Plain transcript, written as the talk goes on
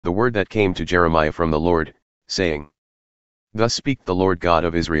The word that came to Jeremiah from the Lord, saying, Thus speak the Lord God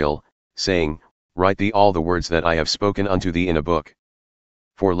of Israel, saying, Write thee all the words that I have spoken unto thee in a book.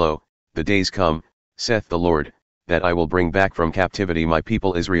 For lo, the days come, saith the Lord, that I will bring back from captivity my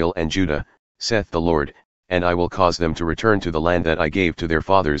people Israel and Judah, saith the Lord, and I will cause them to return to the land that I gave to their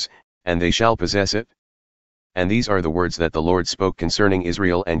fathers, and they shall possess it. And these are the words that the Lord spoke concerning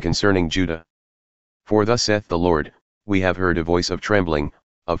Israel and concerning Judah. For thus saith the Lord, We have heard a voice of trembling,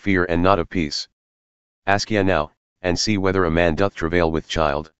 of fear and not of peace. Ask ye now, and see whether a man doth travail with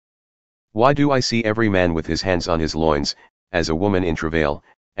child. Why do I see every man with his hands on his loins, as a woman in travail,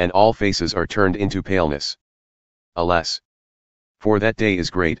 and all faces are turned into paleness? Alas! For that day is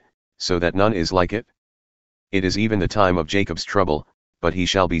great, so that none is like it. It is even the time of Jacob's trouble, but he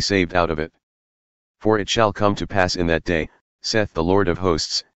shall be saved out of it. For it shall come to pass in that day, saith the Lord of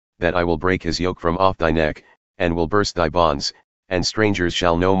hosts, that I will break his yoke from off thy neck, and will burst thy bonds, and strangers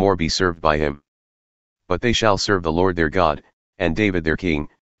shall no more be served by him. But they shall serve the Lord their God, and David their king,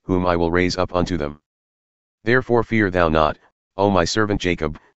 whom I will raise up unto them. Therefore fear thou not, O my servant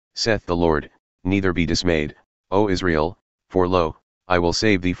Jacob, saith the Lord, neither be dismayed, O Israel, for lo, I will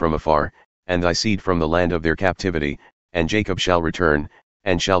save thee from afar, and thy seed from the land of their captivity, and Jacob shall return,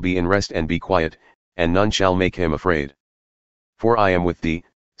 and shall be in rest and be quiet, and none shall make him afraid. For I am with thee,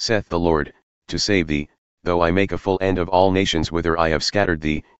 saith the Lord, to save thee, though I make a full end of all nations whither I have scattered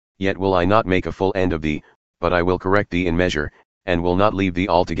thee, yet will I not make a full end of thee, but I will correct thee in measure, and will not leave thee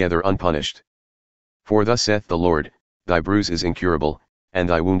altogether unpunished. For thus saith the Lord, Thy bruise is incurable, and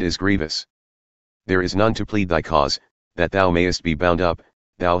thy wound is grievous. There is none to plead thy cause, that thou mayest be bound up,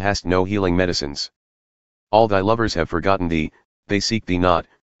 thou hast no healing medicines. All thy lovers have forgotten thee, they seek thee not,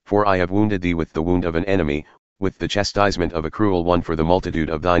 for I have wounded thee with the wound of an enemy, with the chastisement of a cruel one for the multitude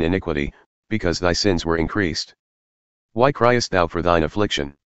of thine iniquity, because thy sins were increased. Why criest thou for thine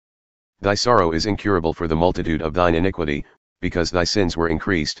affliction? Thy sorrow is incurable for the multitude of thine iniquity, because thy sins were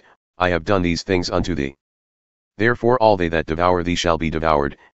increased, I have done these things unto thee. Therefore all they that devour thee shall be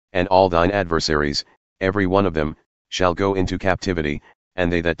devoured, and all thine adversaries, every one of them, shall go into captivity,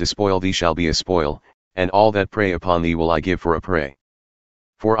 and they that despoil thee shall be a spoil, and all that prey upon thee will I give for a prey.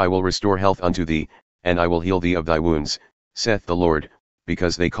 For I will restore health unto thee, and I will heal thee of thy wounds, saith the Lord,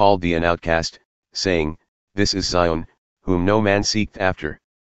 because they called thee an outcast, saying, This is Zion, whom no man seeketh after.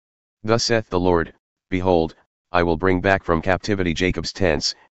 Thus saith the Lord, Behold, I will bring back from captivity Jacob's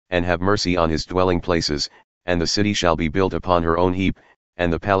tents, and have mercy on his dwelling places, and the city shall be built upon her own heap,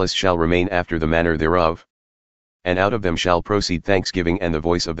 and the palace shall remain after the manner thereof. And out of them shall proceed thanksgiving and the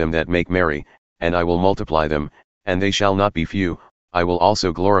voice of them that make merry, and I will multiply them, and they shall not be few, I will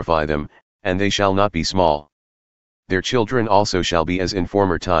also glorify them, and they shall not be small. Their children also shall be as in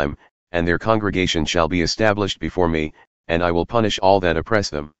former time, and their congregation shall be established before me, and I will punish all that oppress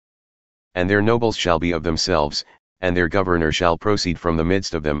them. And their nobles shall be of themselves, and their governor shall proceed from the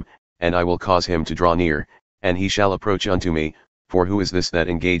midst of them, and I will cause him to draw near, and he shall approach unto me, for who is this that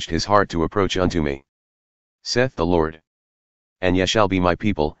engaged his heart to approach unto me? Saith the Lord. And ye shall be my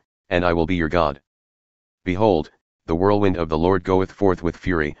people, and I will be your God. Behold, the whirlwind of the Lord goeth forth with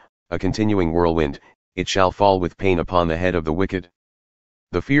fury, a continuing whirlwind, it shall fall with pain upon the head of the wicked.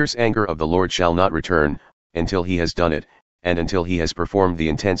 The fierce anger of the Lord shall not return, until he has done it, and until he has performed the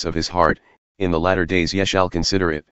intents of his heart, in the latter days ye shall consider it.